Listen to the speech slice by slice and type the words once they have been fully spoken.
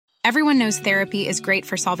Everyone knows therapy is great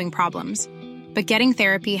for solving problems, but getting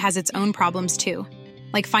therapy has its own problems too,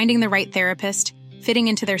 like finding the right therapist, fitting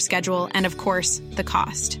into their schedule, and of course, the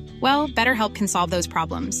cost. Well, BetterHelp can solve those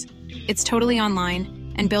problems. It's totally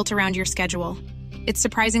online and built around your schedule. It's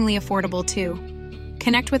surprisingly affordable too.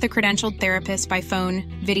 Connect with a credentialed therapist by phone,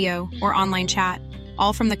 video, or online chat,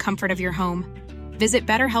 all from the comfort of your home. Visit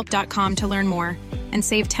BetterHelp.com to learn more and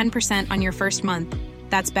save 10% on your first month.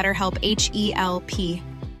 That's BetterHelp, H-E-L-P.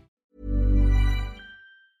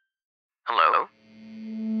 Hello?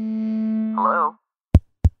 Hello?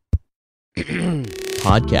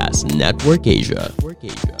 Podcast Network Asia.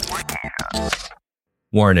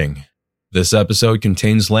 Warning. This episode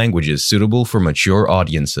contains languages suitable for mature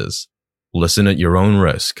audiences. Listen at your own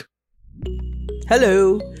risk.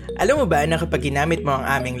 Hello! Alam mo ba na kapag ginamit mo ang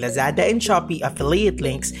aming Lazada and Shopee affiliate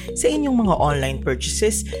links sa inyong mga online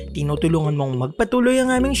purchases, tinutulungan mong magpatuloy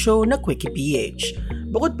ang aming show na Quickie PH.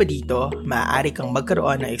 Bukod pa dito, maaari kang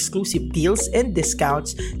magkaroon ng exclusive deals and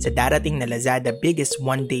discounts sa darating na Lazada Biggest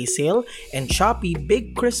One Day Sale and Shopee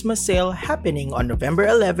Big Christmas Sale happening on November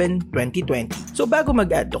 11, 2020. So bago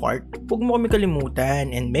mag-add to cart, huwag mo kami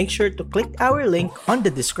kalimutan and make sure to click our link on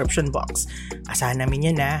the description box. Asahan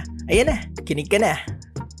namin yan na. Ayan na, kinig ka na.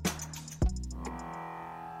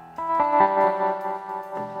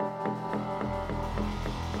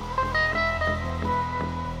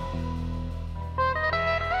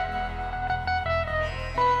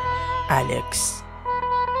 Alex,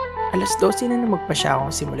 alas 12 na magpasya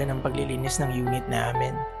akong simulan ng paglilinis ng unit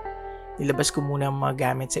namin. Nilabas ko muna ang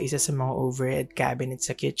mga gamit sa isa sa mga overhead cabinet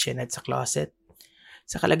sa kitchen at sa closet.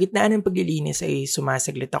 Sa kalagitnaan ng paglilinis ay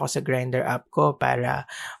sumasaglit ako sa grinder app ko para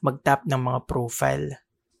mag-tap ng mga profile.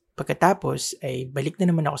 Pagkatapos ay balik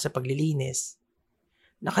na naman ako sa paglilinis.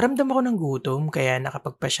 Nakaramdam ako ng gutom kaya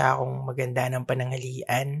nakapagpasya akong maganda ng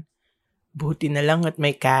pananghalian. Buti na lang at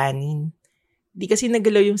may kanin. Di kasi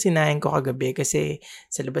nagalaw yung sinain ko kagabi kasi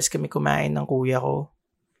sa labas kami kumain ng kuya ko.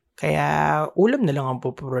 Kaya ulam na lang ang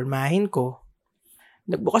pupormahin ko.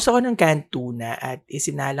 Nagbukas ako ng canned tuna at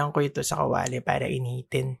isinalang ko ito sa kawali para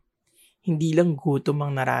initin. Hindi lang gutom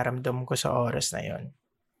ang nararamdam ko sa oras na yon.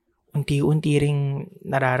 Unti-unti ring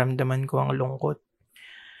nararamdaman ko ang lungkot.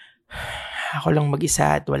 Ako lang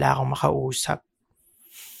mag-isa at wala akong makausap.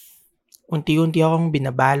 Unti-unti akong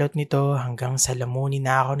binabalot nito hanggang sa lamunin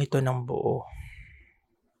na ako nito ng buo.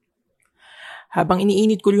 Habang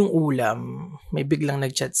iniinit ko yung ulam, may biglang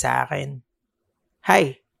nag-chat sa akin.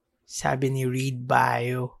 Hi, sabi ni Read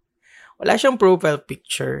Bio. Wala siyang profile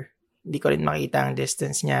picture. Hindi ko rin makita ang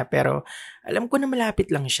distance niya pero alam ko na malapit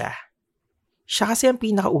lang siya. Siya kasi ang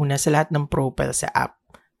pinakauna sa lahat ng profile sa app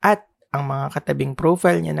at ang mga katabing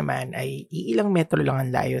profile niya naman ay iilang metro lang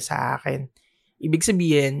ang layo sa akin. Ibig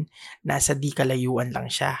sabihin, nasa di kalayuan lang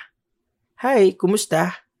siya. Hi,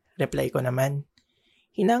 kumusta? Reply ko naman.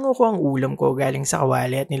 Hinango ko ang ulam ko galing sa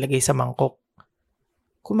kawali at nilagay sa mangkok.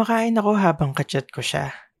 Kumakain ako habang kachat ko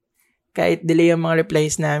siya. Kahit delay ang mga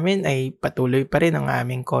replies namin ay patuloy pa rin ang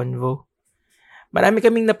aming convo. Marami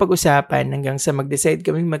kaming napag-usapan hanggang sa mag-decide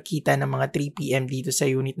kaming magkita ng mga 3 p.m. dito sa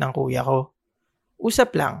unit ng kuya ko.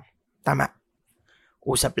 Usap lang. Tama.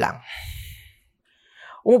 Usap lang.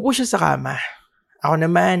 Umupo siya sa kama. Ako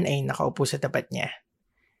naman ay nakaupo sa tapat niya.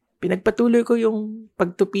 Pinagpatuloy ko yung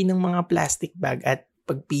pagtupi ng mga plastic bag at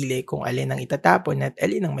pagpili kung alin ang itatapon at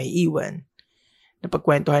alin ang may iwan.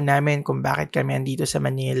 Napagkwentuhan namin kung bakit kami andito sa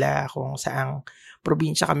Manila, kung saang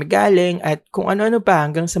probinsya kami galing at kung ano-ano pa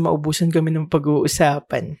hanggang sa maubusan kami ng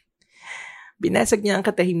pag-uusapan. Binasag niya ang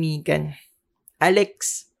katahimikan.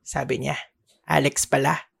 Alex, sabi niya. Alex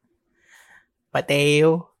pala.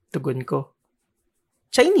 Mateo, tugon ko.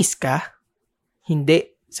 Chinese ka?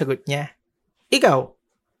 Hindi, sagot niya. Ikaw?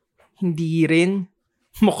 Hindi rin.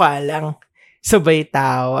 Mukha lang. Sabay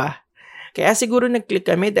tawa. Kaya siguro nag-click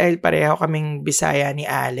kami dahil pareho kaming Bisaya ni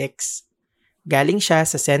Alex. Galing siya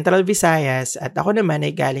sa Central Visayas at ako naman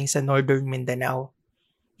ay galing sa Northern Mindanao.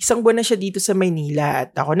 Isang buwan na siya dito sa Maynila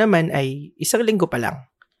at ako naman ay isang linggo pa lang.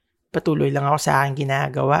 Patuloy lang ako sa aking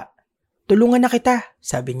ginagawa. Tulungan na kita,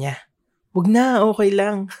 sabi niya. Wag na, okay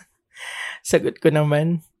lang. Sagot ko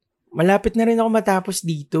naman. Malapit na rin ako matapos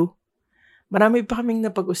dito. Marami pa kaming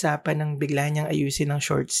napag-usapan nang bigla niyang ayusin ang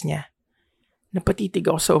shorts niya. Napatitig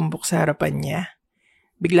ako sa umbok sa harapan niya.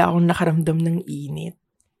 Bigla akong nakaramdam ng init.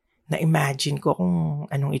 Na-imagine ko kung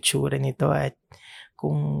anong itsura nito at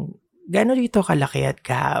kung gano'n dito kalaki at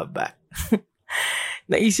kahaba.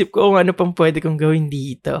 Naisip ko kung ano pang pwede kong gawin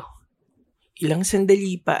dito. Ilang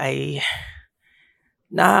sandali pa ay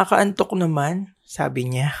nakakaantok naman, sabi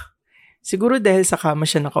niya. Siguro dahil sa kama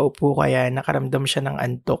siya nakaupo kaya nakaramdam siya ng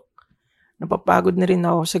antok. Napapagod na rin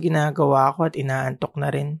ako sa ginagawa ko at inaantok na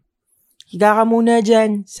rin. Higa ka muna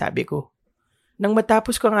dyan, sabi ko. Nang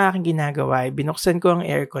matapos ko ang aking ginagawa, binuksan ko ang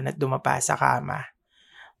aircon at dumapa sa kama.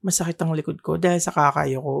 Masakit ang likod ko dahil sa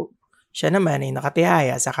kakayo ko. Siya naman ay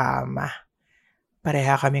nakatihaya sa kama.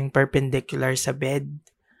 Pareha kaming perpendicular sa bed.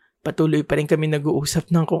 Patuloy pa rin kami nag-uusap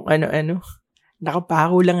ng kung ano-ano.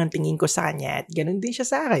 Nakapako lang ang tingin ko sa kanya at ganun din siya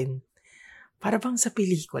sa akin. Para bang sa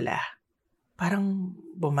pelikula. Parang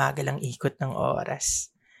bumagal ang ikot ng oras.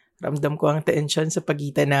 Ramdam ko ang tensyon sa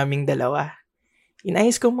pagitan naming dalawa.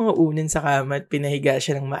 Inayos ko ang mga unan sa kama at pinahiga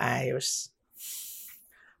siya ng maayos.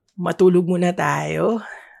 Matulog muna tayo,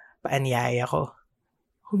 paanyaya ko.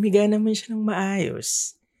 Humiga naman siya ng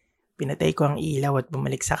maayos. Pinatay ko ang ilaw at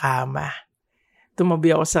bumalik sa kama.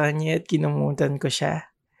 Tumabi ako sa kanya at kinumutan ko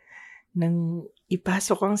siya. Nang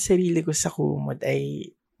ipasok ang sarili ko sa kumot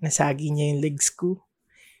ay nasagi niya yung legs ko.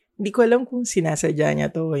 Hindi ko alam kung sinasadya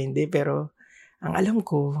niya to o hindi, pero ang alam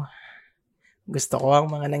ko, gusto ko ang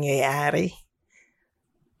mga nangyayari.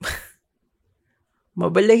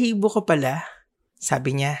 Mabalahibo ka pala,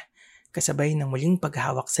 sabi niya, kasabay ng muling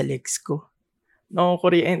paghawak sa legs ko.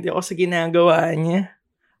 Nakukuryente ako sa ginagawa niya.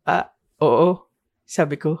 Oo,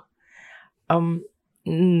 sabi ko.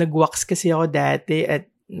 Nag-wax kasi ako dati at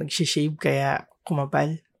nag-shave kaya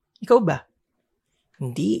kumapal. Ikaw ba?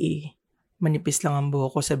 Hindi eh. Manipis lang ang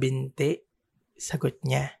buhok ko sa binti. Sagot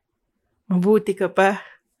niya. Mabuti ka pa,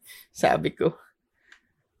 sabi ko.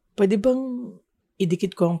 Pwede bang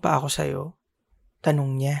idikit ko ang paa ko sa'yo?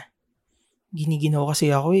 Tanong niya. Giniginaw kasi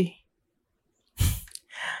ako eh.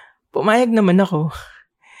 Pumayag naman ako.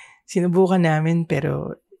 Sinubukan namin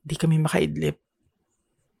pero di kami makaidlip.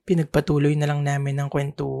 Pinagpatuloy na lang namin ang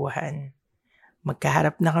kwentuhan.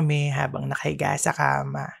 Magkaharap na kami habang nakahiga sa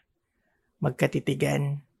kama.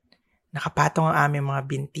 Magkatitigan. Nakapatong ang aming mga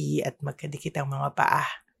binti at magkadikit ang mga paa.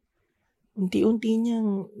 Unti-unti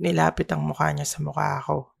niyang nilapit ang mukha niya sa mukha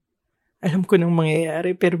ko. Alam ko nang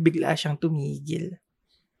mangyayari pero bigla siyang tumigil.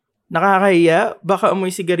 Nakakahiya, baka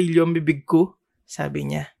amoy sigarilyo ang bibig ko, sabi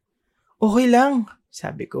niya. Okay lang,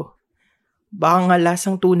 sabi ko. Baka nga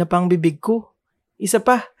lasang tuna pa ang bibig ko. Isa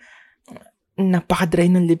pa, napaka-dry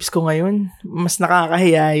ng lips ko ngayon. Mas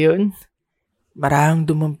nakakahiya yun. Marahang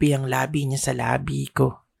dumampi ang labi niya sa labi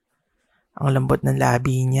ko. Ang lambot ng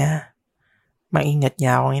labi niya. Maingat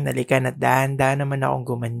niya akong hinalikan at dahan-dahan naman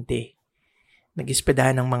akong gumanti.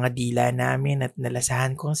 Nag-ispedahan ang mga dila namin at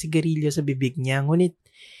nalasahan ko ang sigarilyo sa bibig niya. Ngunit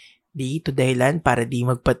di ito dahilan para di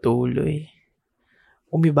magpatuloy.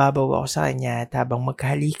 Umibabaw ako sa kanya at habang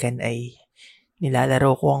magkahalikan ay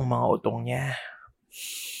nilalaro ko ang mga utong niya.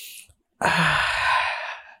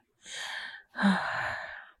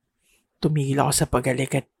 Tumigil ako sa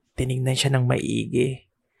paghalik at tinignan siya ng maigi.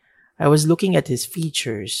 I was looking at his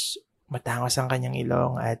features. Matangos ang kanyang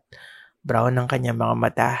ilong at brown ang kanyang mga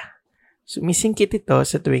mata. Sumisingkit ito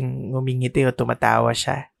sa tuwing ngumingiti o tumatawa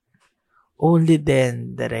siya. Only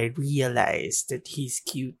then that I realized that he's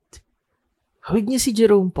cute. Hawig niya si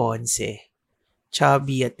Jerome Ponce.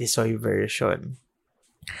 Chubby at Tisoy version.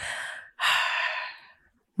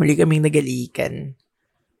 Muli kaming nagalikan.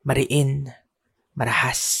 Mariin.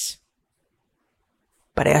 Marahas.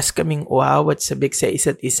 Parehas kaming uaw at sabik sa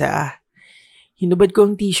isa't isa. Hinubad ko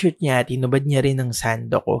ang t-shirt niya at hinubad niya rin ang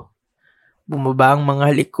sando ko. Bumaba ang mga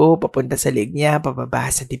halik ko papunta sa leg niya, pababa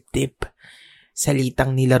sa dibdib.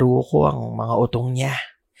 Salitang nilaro ko ang mga utong niya.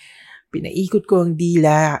 Pinaikot ko ang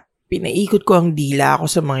dila ako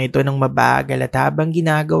sa mga ito ng mabagal at habang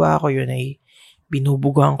ginagawa ko yun ay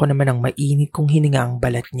binubugahan ko naman ang mainit kong hininga ang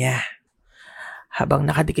balat niya. Habang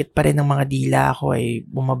nakadikit pa rin ang mga dila ko ay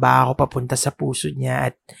bumaba ako papunta sa puso niya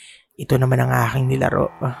at ito naman ang aking nilaro.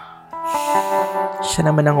 Siya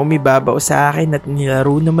naman ang umibabaw sa akin at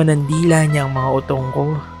nilaro naman ng dila niya ang mga utong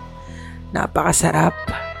ko. Napakasarap,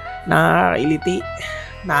 nakakailiti,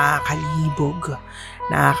 nakakalibog,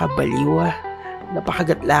 nakakabaliw.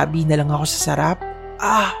 Napakagatlabi na lang ako sa sarap.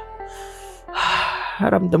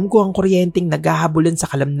 Ramdam ko ang kuryenteng naghahabulan sa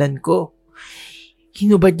kalamnan ko.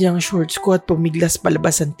 Hinubad niya ang shorts ko at pumiglas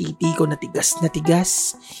palabas ang titi ko na tigas na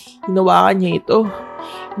tigas. Hinawakan niya ito.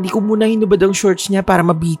 Hindi ko muna hinubad ang shorts niya para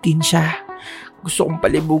mabitin siya. Gusto kong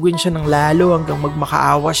palibugin siya ng lalo hanggang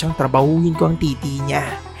magmakaawa siyang trabahuhin ko ang titi niya.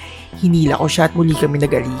 Hinila ko siya at muli kami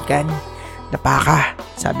nagalikan. Napaka,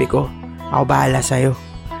 sabi ko. Ako bahala sa'yo.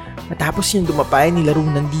 Matapos niyang dumapay, nilaro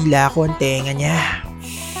ng dila ko ang tenga niya.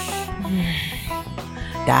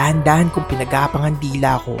 Dahan-dahan kong pinagapang ang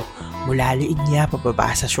dila ko mula liig niya pababa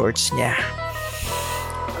sa shorts niya.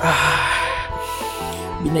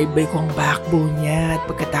 Binaybay ko ang backbone niya at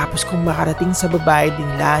pagkatapos kong makarating sa babae,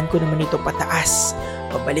 dinlaan ko naman ito pataas,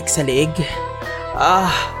 pabalik sa leeg.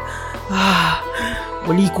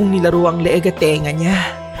 Muli kong nilaro ang leeg at tenga niya.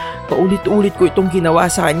 Paulit-ulit ko itong ginawa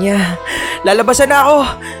sa kanya. Lalabasan na ako.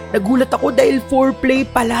 Nagulat ako dahil foreplay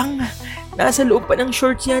pa lang. Nasa loob pa ng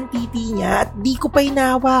shorts niya ang titi niya at di ko pa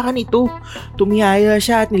hinahawakan ito. Tumihaya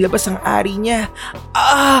siya at nilabas ang ari niya.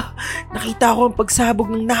 Nakita ko ang pagsabog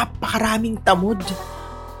ng napakaraming tamod.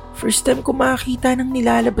 First time ko makakita ng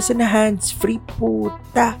nilalabasan na hands-free,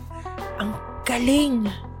 puta. Ang galing.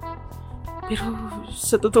 Pero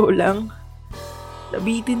sa totoo lang,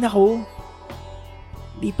 nabitin ako.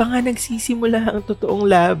 Di pa nga nagsisimula ang totoong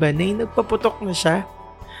laban ay nagpaputok na siya.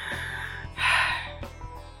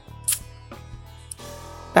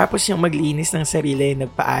 Tapos yung maglinis ng sarili,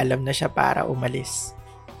 nagpaalam na siya para umalis.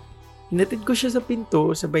 Hinatid ko siya sa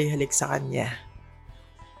pinto, sabay halik sa kanya.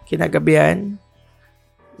 Kinagabihan,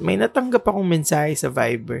 may natanggap akong mensahe sa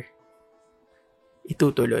Viber.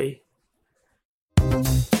 Itutuloy.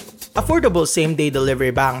 Affordable same-day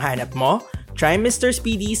delivery ba ang hanap mo? Try Mr.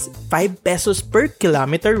 Speedy's 5 pesos per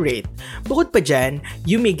kilometer rate. Bukod pa dyan,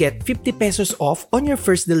 you may get 50 pesos off on your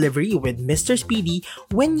first delivery with Mr. Speedy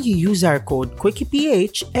when you use our code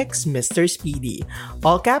QuickiePH Mr. Speedy.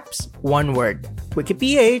 All caps, one word.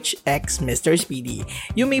 QuickiePH Mr. Speedy.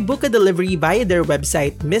 You may book a delivery via their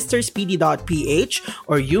website mrspeedy.ph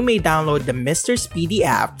or you may download the Mr. Speedy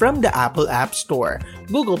app from the Apple App Store,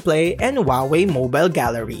 Google Play, and Huawei Mobile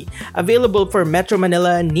Gallery. Available for Metro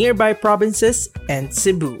Manila, nearby provinces, and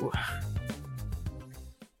Cebu.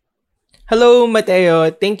 Hello,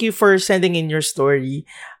 Mateo. Thank you for sending in your story.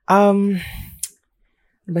 Ano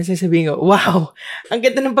ba sasabihin ko? Wow! Ang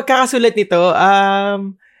ganda ng pagkakasulat nito.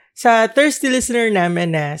 Sa thirsty listener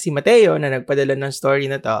namin na si Mateo na nagpadala ng story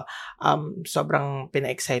na to, sobrang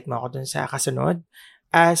pina-excite mo ako dun sa kasunod.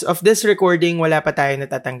 As of this recording, wala pa tayo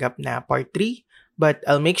natatanggap na part 3, but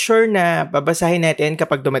I'll make sure na babasahin natin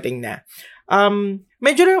kapag dumating na.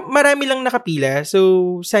 Medyo marami lang nakapila,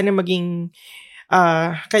 so sana maging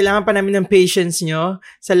kailangan pa namin ng patience nyo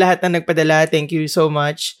sa lahat na nagpadala. Thank you so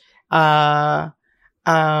much.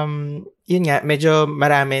 Yun nga, medyo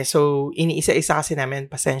marami. So, iniisa-isa kasi namin.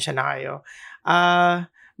 Pasensya na kayo.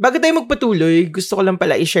 Bago tayo magpatuloy, gusto ko lang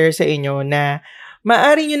pala i-share sa inyo na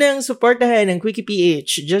maaari nyo nang supportahan ng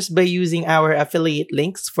QuickiePH just by using our affiliate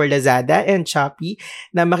links for Lazada and Shopee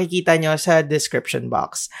na makikita nyo sa description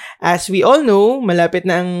box. As we all know, malapit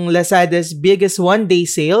na ang Lazada's biggest one-day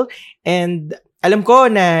sale and alam ko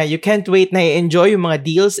na you can't wait na i-enjoy yung mga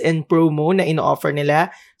deals and promo na ino-offer nila.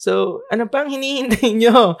 So, ano pang hinihintay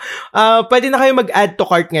nyo? Pwede na kayo mag-add to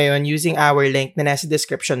cart ngayon using our link na nasa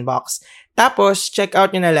description box. Tapos, check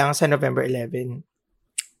out nyo na lang sa November 11.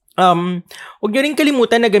 Huwag nyo rin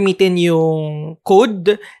kalimutan na gamitin yung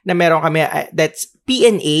code na meron kami. That's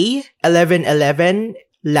PNA 1111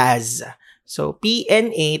 LAZ. So,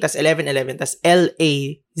 PNA, tas 1111, tas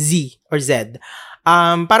LAZ or Z.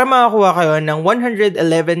 Para makakuha kayo ng 111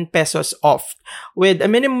 pesos off with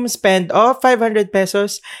a minimum spend of 500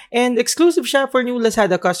 pesos and exclusive siya for new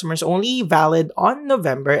Lazada customers only, valid on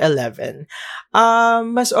November 11.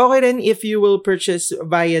 Mas okay rin if you will purchase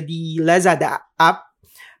via the Lazada app.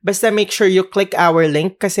 Basta make sure you click our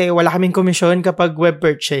link kasi wala kaming komisyon kapag web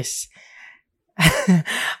purchase.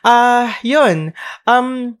 Yun.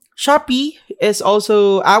 Shopee is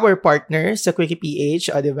also our partner sa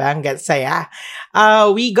QuickiePH. O, diba? Ang saya.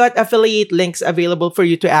 We got affiliate links available for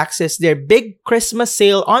you to access their big Christmas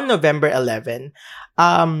sale on November 11.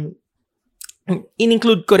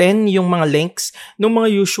 In-include ko rin yung mga links ng mga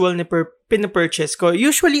usual na pinapurchase ko.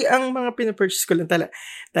 Usually, ang mga pinapurchase ko lang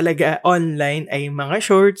talaga online ay mga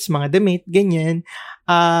shorts, mga damit, ganyan.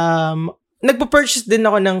 Nagpo-purchase din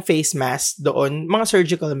ako ng face mask doon, mga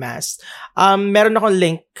surgical mask. Meron akong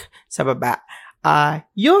link sa baba.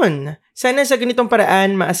 Yun. Sana sa ganitong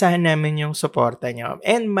paraan, maasahan namin yung suporta nyo.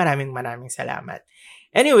 And maraming salamat.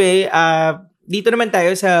 Anyway, dito naman tayo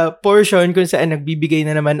sa portion kung saan nagbibigay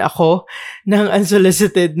na naman ako ng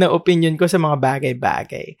unsolicited na opinion ko sa mga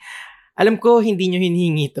bagay-bagay. Alam ko, hindi nyo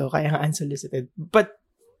hinihingi to, kaya unsolicited. But,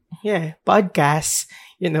 yeah, podcast,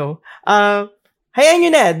 you know. Hayaan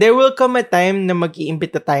nyo na, there will come a time na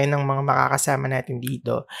mag-iimbita tayo ng mga makakasama natin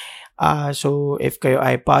dito. So, if kayo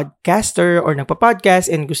ay podcaster or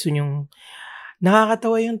nagpa-podcast and gusto nyong,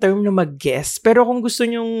 nakakatawa yung term na mag-guest, pero kung gusto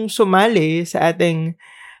nyong sumali sa ating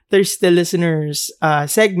Thirsty Listeners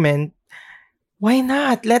segment, why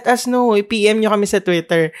not? Let us know. I-PM nyo kami sa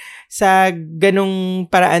Twitter. Sa ganung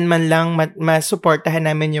paraan man lang, masuportahan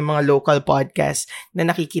namin yung mga local podcast na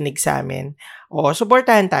nakikinig sa amin. O,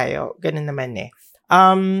 suportahan tayo. Ganun naman eh.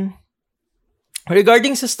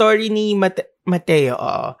 Regarding sa story ni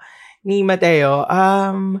Mateo,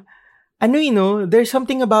 there's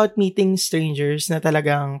something about meeting strangers na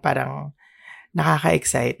talagang parang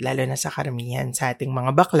nakaka-excite, lalo na sa karamihan sa ating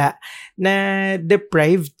mga bakla na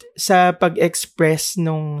deprived sa pag-express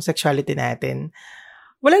nung sexuality natin.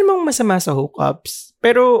 Wala namang masama sa hookups,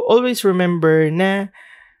 pero always remember na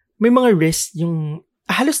may mga risk yung,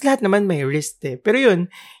 halos lahat naman may risk Pero yun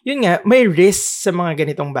nga, may risk sa mga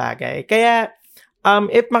ganitong bagay. Kaya,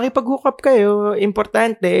 if makipag-hookup kayo,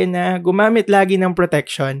 importante na gumamit lagi ng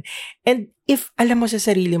protection. And if alam mo sa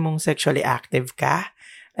sarili mong sexually active ka,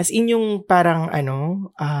 as in yung parang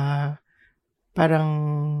parang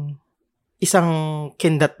isang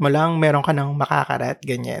kindat mo lang, meron ka nang makakarat,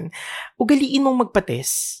 ganyan. Ugaliin mong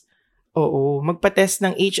magpa-test. Oo, magpa-test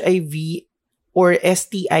ng HIV or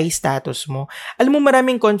STI status mo. Alam mo,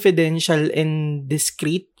 maraming confidential and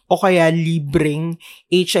discreet o kaya libreng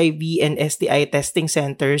HIV and STI testing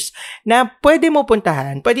centers na pwede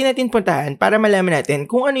natin puntahan para malaman natin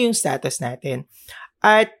kung ano yung status natin.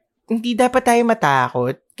 At hindi dapat tayo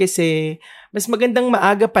matakot kasi mas magandang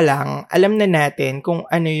maaga pa lang alam na natin kung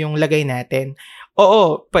ano yung lagay natin.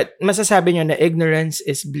 Oo, but masasabi nyo na ignorance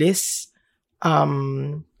is bliss.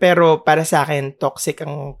 Pero para sa akin, toxic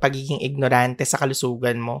ang pagiging ignorante sa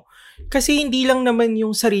kalusugan mo. Kasi hindi lang naman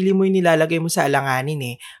yung sarili mo yung nilalagay mo sa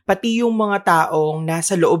alanganin pati yung mga taong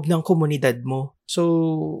nasa loob ng komunidad mo.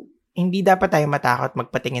 So, hindi dapat tayo matakot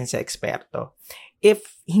magpatingin sa eksperto. If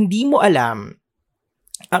hindi mo alam,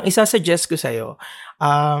 ang isa-suggest ko sa'yo,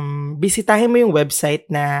 bisitahin mo yung website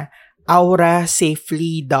na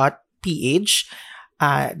aurasafely.ph.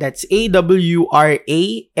 That's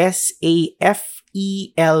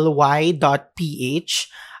aurasafely.ph.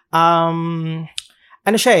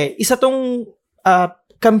 Ano siya isa tong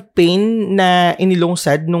campaign na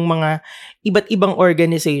inilungsad ng mga iba't ibang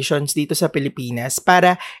organizations dito sa Pilipinas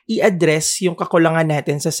para i-address yung kakulangan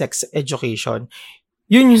natin sa sex education.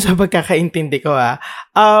 Yun yung sa pagkakaintindi ko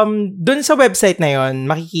Dun sa website na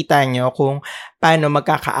yon, makikita nyo kung paano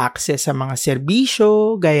magkaka-access sa mga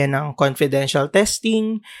serbisyo, gaya ng confidential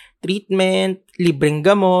testing, treatment, libreng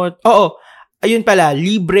gamot. Oo, ayun pala,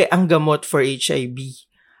 libre ang gamot for HIV.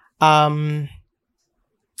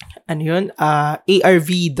 ARV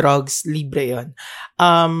drugs, libre yon.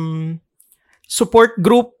 Support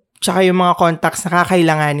group, tsaka yung mga contacts na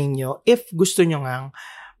kakailanganin nyo if gusto nyo ngang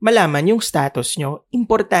malaman yung status nyo.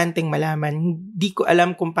 Importanteng malaman. Hindi ko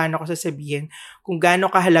alam kung paano ko sasabihin kung gaano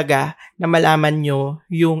kahalaga na malaman nyo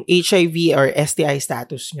yung HIV or STI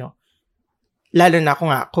status nyo. Lalo na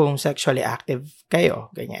kung sexually active kayo.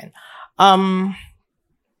 Ganyan.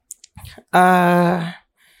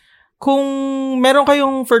 Kung meron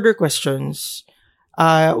kayong further questions,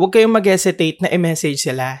 huwag kayong mag-hesitate na i-message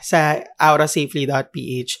sila sa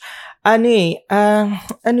aurasafely.ph.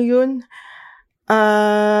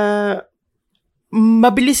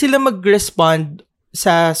 Mabilis sila mag-respond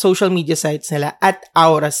sa social media sites nila at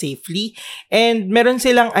aurasafely. And meron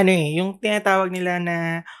silang yung tinatawag nila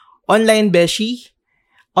na online beshi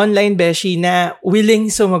na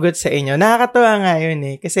willing sumagot sa inyo. Nakakatawa nga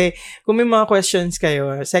yun kasi kung may mga questions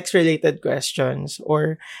kayo, sex-related questions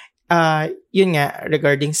or yun nga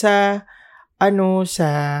regarding sa sa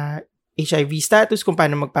HIV status, kung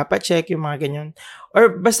paano magpapacheck, yung mga ganyan.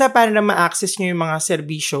 Or basta para na ma-access nyo yung mga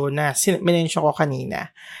serbisyo na minensyon ko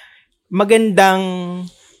kanina. Magandang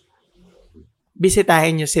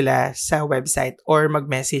bisitahin nyo sila sa website or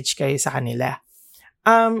mag-message kayo sa kanila.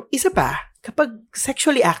 Isa pa, kapag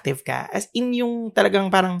sexually active ka, as in yung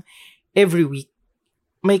talagang parang every week,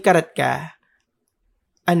 may karat ka,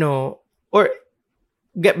 or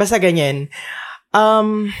basta ganyan,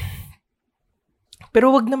 pero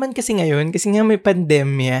wag naman kasi ngayon, kasi nga may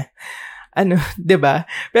pandemya. 'di ba?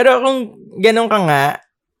 Pero kung ganun ka nga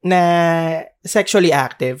na sexually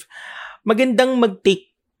active, magandang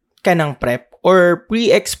mag-take ka ng PrEP or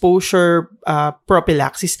pre-exposure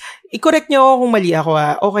prophylaxis. I-correct niyo ako kung mali ako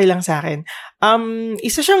okay lang sa akin.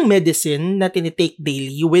 Isa siyang medicine na tinitake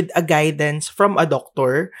daily with a guidance from a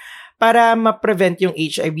doctor para ma-prevent yung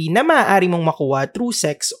HIV na maaari mong makuha through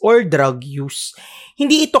sex or drug use.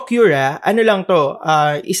 Hindi ito cure lang to.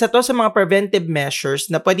 Isa to sa mga preventive measures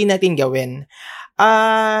na pwede natin gawin.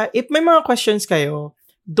 If may mga questions kayo,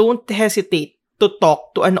 don't hesitate to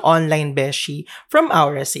talk to an online beshi from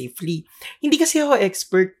Aura Safely. Hindi kasi ako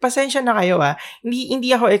expert. Pasensya na kayo Hindi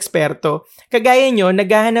ako eksperto. Kagaya nyo,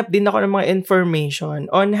 naghahanap din ako ng mga information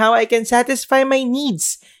on how I can satisfy my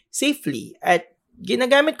needs safely. At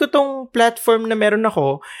ginagamit ko tong platform na meron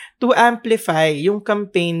ako to amplify yung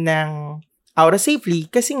campaign ng Aura Safely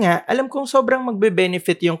kasi nga, alam kong sobrang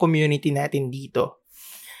magbe-benefit yung community natin dito.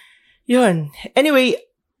 Yun. Anyway,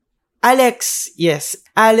 Alex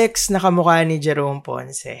na kamukha ni Jerome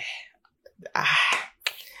Ponce.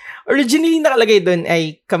 Originally nakalagay doon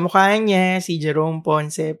ay kamukha niya si Jerome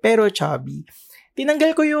Ponce pero chubby.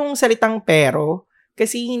 Tinanggal ko yung salitang pero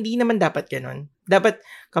kasi hindi naman dapat ganun. Dapat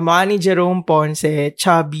kamukha ni Jerome Ponce,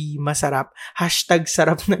 chubby, masarap.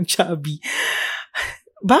 #sarap ng chubby.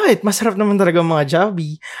 Bakit? Masarap naman talaga mga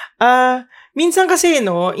chubby. Minsan kasi,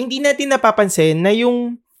 no, hindi natin napapansin na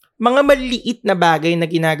yung mga maliit na bagay na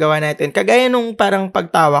ginagawa natin, kagaya nung parang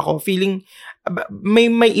pagtawa ko, feeling, may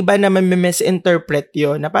iba naman may misinterpret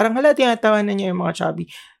yun, na parang hala, tinatawanan niya yung mga chubby.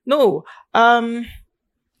 No,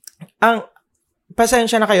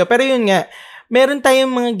 pasensya na kayo, pero yun nga, meron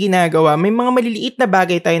tayong mga ginagawa, may mga maliliit na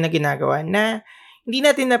bagay tayo na ginagawa na hindi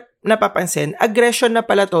natin napapansin. Aggression na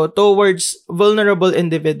pala to towards vulnerable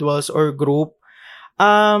individuals or group.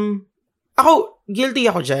 Guilty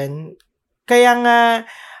ako dyan. Kaya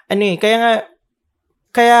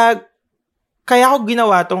ako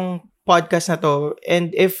ginawa tong podcast na to,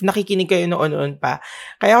 and if nakikinig kayo noon pa,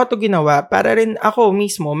 kaya ako to ginawa para rin ako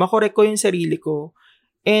mismo makorek ko yung sarili ko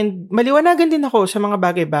and maliwanagan din ako sa mga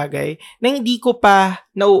bagay-bagay na hindi ko pa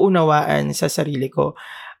nauunawaan sa sarili ko.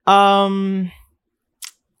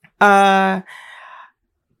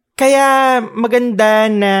 Kaya maganda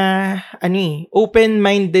na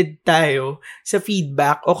open-minded tayo sa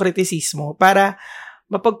feedback o kritisismo para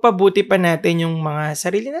mapagpabuti pa natin yung mga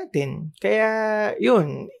sarili natin. Kaya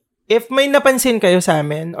yun, if may napansin kayo sa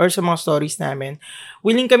amin or sa mga stories namin,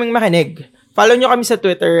 willing kaming makinig. Follow nyo kami sa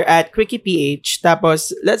Twitter at QuickiePH.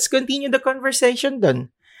 Tapos, let's continue the conversation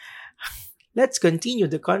dun. Let's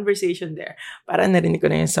continue the conversation there. Para narinig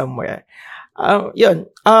ko na yun somewhere.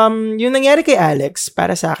 Yung nangyari kay Alex,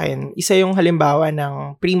 para sa akin, isa yung halimbawa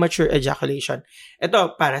ng premature ejaculation.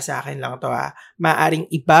 Ito, para sa akin lang to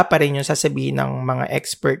Maaring iba pa rin yung sasabihin ng mga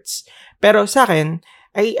experts. Pero sa akin,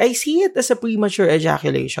 I see it as a premature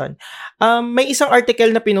ejaculation. May isang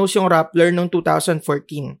article na pinost yung Rappler noong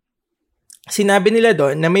 2014. Sinabi nila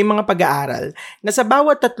doon na may mga pag-aaral na sa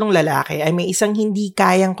bawat 3 lalaki ay may isang hindi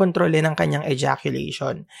kayang kontrolin ng kanyang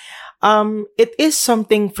ejaculation. It is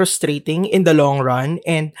something frustrating in the long run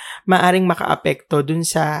and maaring makaapekto dun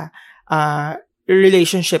sa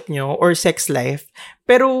relationship nyo or sex life.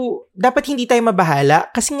 Pero dapat hindi tayo mabahala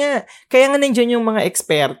kasi nga, kaya nga nandyan yung mga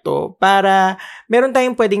eksperto para meron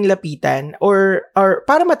tayong pwedeng lapitan or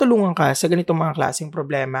para matulungan ka sa ganitong mga klaseng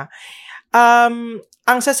problema.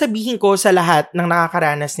 Ang sasabihin ko sa lahat ng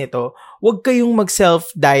nakakaranas nito, huwag kayong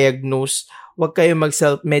mag-self-diagnose, huwag kayong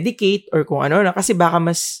mag-self-medicate or kung ano na kasi baka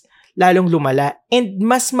mas lalong lumala. And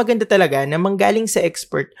mas maganda talaga na manggaling sa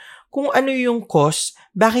expert kung ano yung cause,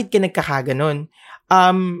 bakit ka nagkakaganon.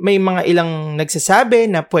 May mga ilang nagsasabi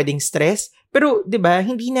na pwedeng stress, pero 'di ba,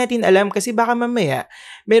 hindi natin alam kasi baka mamaya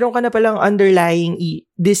meron ka na palang underlying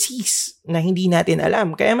disease na hindi natin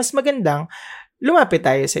alam. Kaya mas magandang lumapit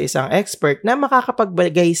tayo sa isang expert na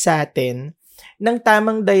makakapagbigay sa atin ng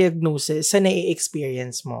tamang diagnosis sa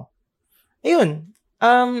nai-experience mo. Ayun.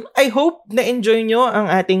 I hope na-enjoy nyo ang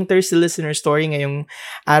ating Thirsty Listener story ngayong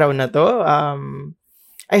araw na to.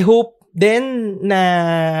 I hope din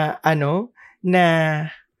na na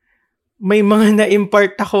may mga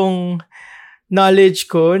na-impart akong knowledge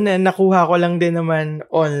ko na nakuha ko lang din naman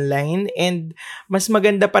online, and mas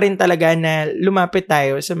maganda pa rin talaga na lumapit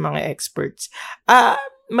tayo sa mga experts.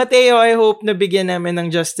 Mateo, I hope na bigyan namin ng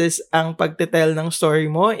justice ang pagtetel ng story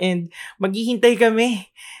mo and maghihintay kami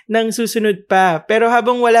ng susunod pa. Pero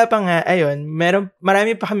habang wala pa nga, ayun,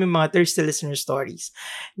 marami pa kami mga Thirsty Listener stories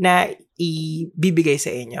na ibibigay sa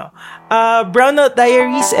inyo. Brownout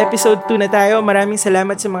Diaries, episode 2 na tayo. Maraming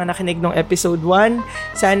salamat sa mga nakinig ng episode 1.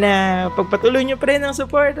 Sana pagpatuloy nyo pa rin ang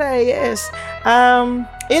suporta. Yes.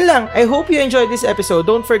 Yun lang. I hope you enjoyed this episode.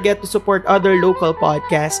 Don't forget to support other local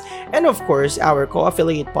podcasts and of course, our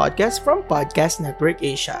co-affiliate podcast from Podcast Network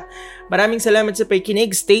Asia. Maraming salamat sa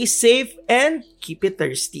pakikinig. Stay safe and keep it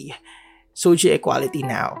thirsty. Soju Equality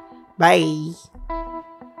now. Bye!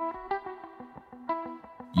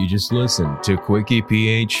 You just listened to Quickie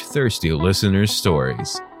PH Thirsty Listeners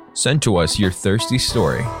Stories. Send to us your thirsty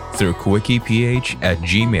story through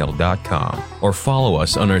quickieph@gmail.com or follow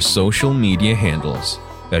us on our social media handles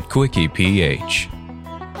at QuickiePH.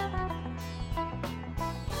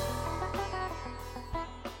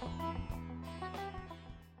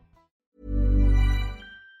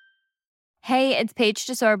 Hey, it's Paige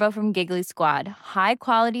DeSorbo from Giggly Squad. High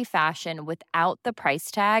quality fashion without the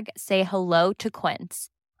price tag. Say hello to Quince.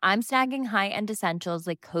 I'm snagging high-end essentials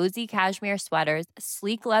like cozy cashmere sweaters,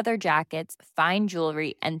 sleek leather jackets, fine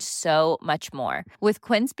jewelry, and so much more. With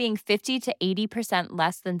Quince being 50 to 80%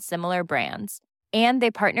 less than similar brands. And they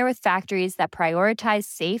partner with factories that prioritize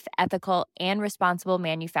safe, ethical, and responsible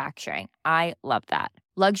manufacturing. I love that.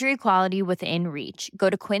 Luxury quality within reach. Go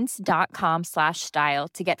to quince.com/style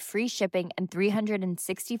to get free shipping and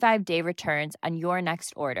 365-day returns on your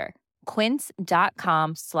next order.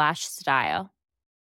 Quince.com/style.